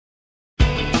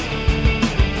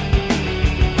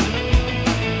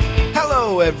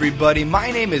Hello, everybody. My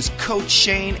name is Coach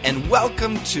Shane, and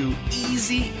welcome to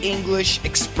Easy English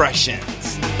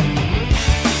Expressions.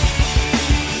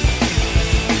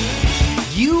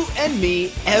 You and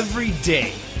me every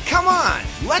day. Come on,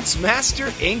 let's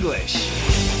master English.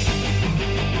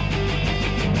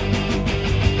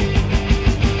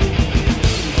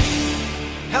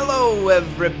 Hello,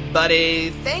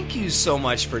 everybody. Thank you so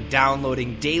much for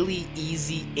downloading Daily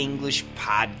Easy English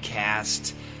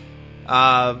Podcast.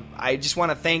 I just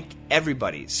want to thank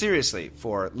everybody, seriously,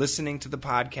 for listening to the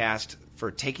podcast,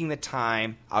 for taking the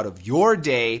time out of your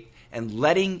day and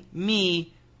letting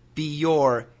me be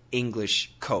your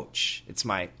English coach. It's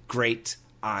my great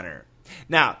honor.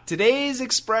 Now, today's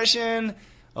expression,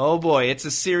 oh boy, it's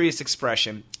a serious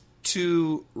expression.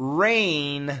 To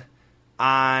rain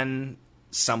on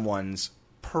someone's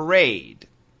parade.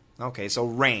 Okay, so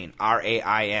rain,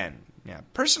 R-A-I-N. Yeah,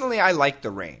 personally, I like the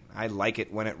rain. I like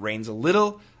it when it rains a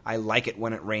little. I like it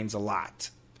when it rains a lot.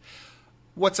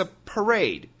 What's a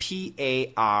parade?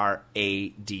 P-A-R-A-D-E.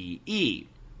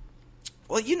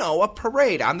 Well, you know, a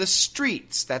parade on the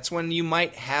streets. That's when you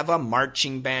might have a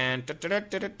marching band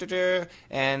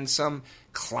and some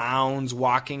clowns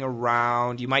walking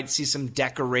around. You might see some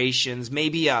decorations,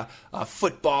 maybe a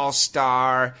football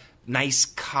star, nice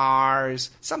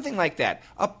cars, something like that.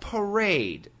 A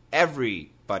parade.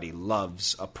 Everybody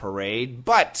loves a parade,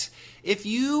 but if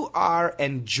you are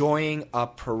enjoying a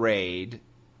parade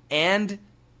and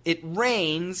it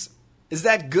rains, is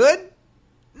that good?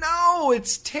 No,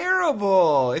 it's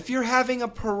terrible. If you're having a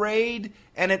parade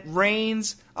and it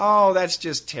rains, oh, that's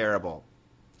just terrible.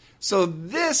 So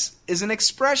this is an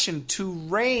expression. To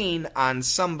rain on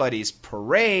somebody's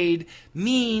parade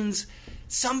means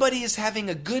somebody is having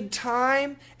a good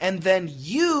time and then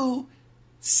you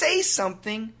say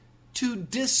something to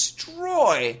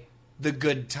destroy the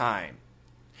good time.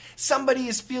 Somebody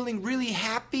is feeling really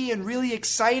happy and really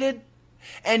excited,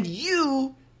 and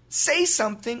you say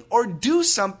something or do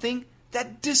something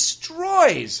that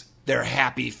destroys their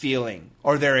happy feeling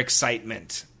or their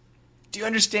excitement. Do you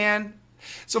understand?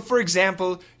 So, for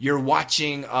example, you're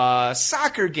watching a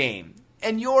soccer game,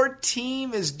 and your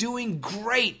team is doing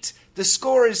great. The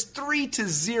score is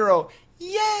 3-0.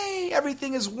 Yay!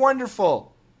 Everything is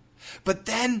wonderful. But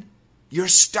then your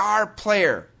star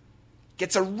player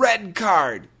gets a red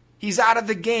card. He's out of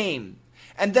the game.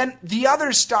 And then the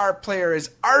other star player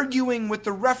is arguing with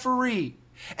the referee.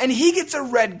 And he gets a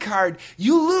red card.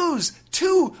 You lose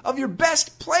 2 of your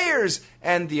best players.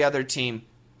 And the other team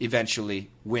eventually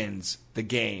wins the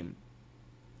game.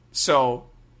 So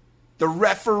the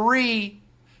referee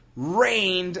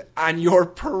rained on your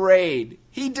parade.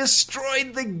 He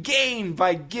destroyed the game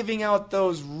by giving out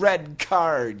those red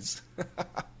cards.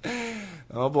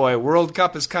 Oh boy, World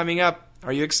Cup is coming up.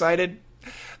 Are you excited?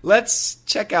 Let's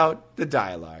check out the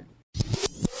dialogue.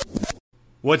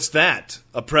 What's that?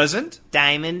 A present?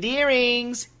 Diamond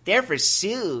earrings. They're for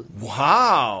Sue.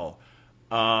 Wow.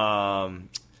 I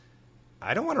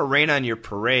don't want to rain on your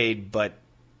parade, but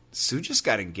Sue just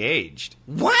got engaged.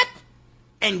 What?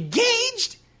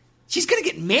 Engaged? She's gonna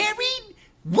get married?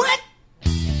 What?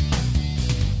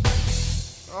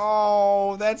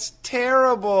 Oh, that's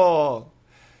terrible.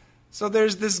 So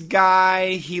there's this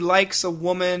guy, he likes a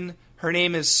woman, her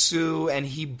name is Sue, and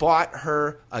he bought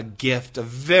her a gift, a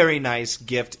very nice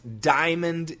gift,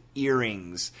 diamond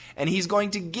earrings. And he's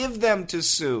going to give them to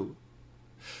Sue.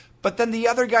 But then the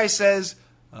other guy says,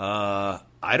 I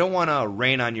don't want to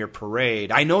rain on your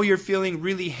parade. I know you're feeling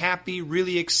really happy,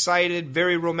 really excited,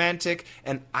 very romantic,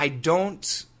 and I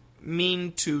don't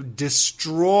mean to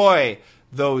destroy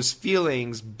those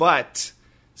feelings, but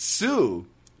Sue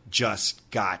just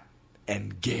got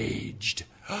engaged.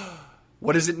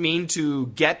 What does it mean to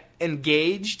get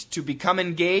engaged? To become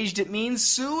engaged? It means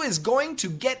Sue is going to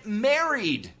get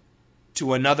married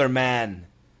to another man.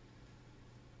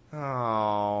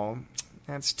 Oh,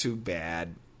 that's too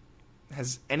bad.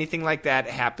 Has anything like that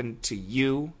happened to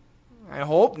you? I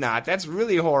hope not. That's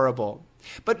really horrible.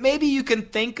 But maybe you can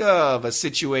think of a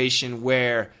situation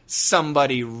where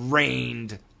somebody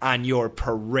rained on your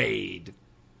parade.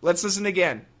 Let's listen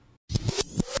again.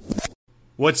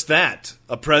 What's that?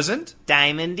 A present?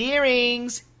 Diamond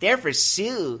earrings. They're for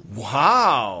Sue.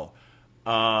 Wow.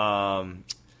 I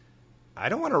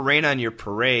don't want to rain on your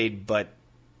parade, but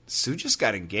Sue just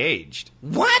got engaged.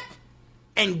 What?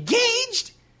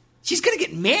 Engaged? She's gonna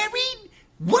get married?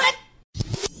 What?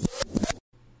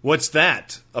 What's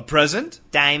that? A present?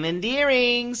 Diamond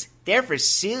earrings. They're for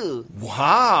Sue.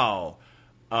 Wow.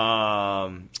 I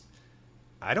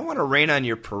don't want to rain on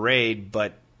your parade,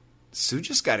 but Sue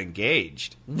just got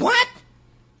engaged. What?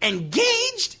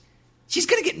 Engaged? She's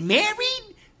gonna get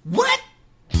married? What?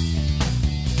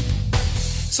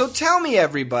 So tell me,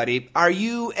 everybody, are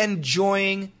you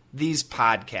enjoying these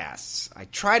podcasts? I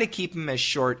try to keep them as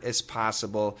short as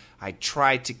possible. I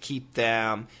try to keep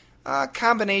them a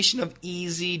combination of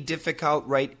easy, difficult,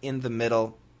 right in the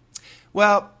middle.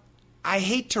 Well, I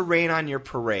hate to rain on your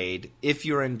parade if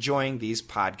you're enjoying these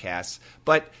podcasts,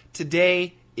 but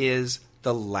today is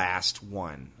the last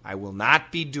one. I will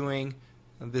not be doing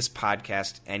this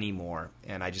podcast anymore,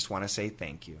 and I just want to say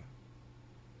thank you.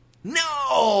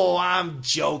 No, I'm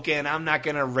joking. I'm not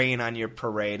going to rain on your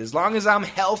parade. As long as I'm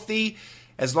healthy,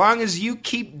 as long as you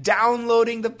keep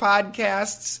downloading the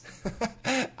podcasts,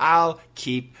 I'll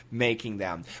keep making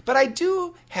them. But I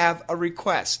do have a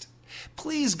request.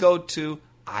 Please go to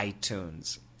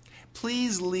iTunes.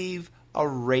 Please leave a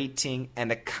rating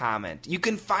and a comment. You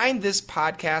can find this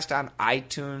podcast on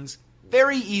iTunes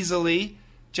very easily.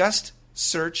 Just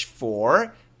search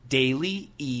for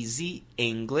Daily Easy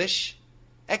English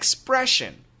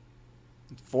Expression.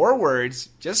 4 words,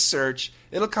 just search,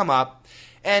 it'll come up.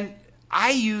 And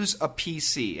I use a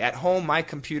PC. At home, my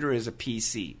computer is a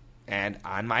PC. And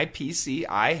on my PC,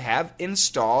 I have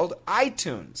installed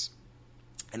iTunes.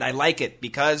 And I like it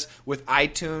because with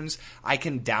iTunes, I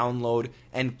can download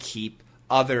and keep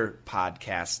other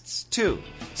podcasts too.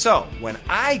 So when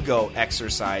I go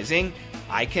exercising,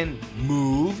 I can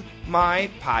move my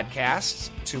podcasts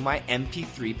to my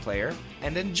MP3 player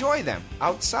and enjoy them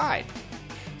outside.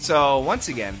 So once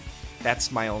again,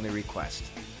 that's my only request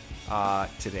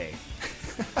today.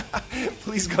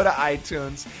 Please go to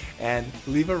iTunes and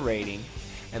leave a rating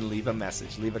and leave a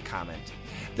message, leave a comment.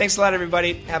 Thanks a lot,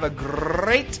 everybody. Have a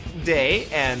great day,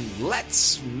 and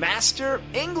let's master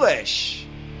English.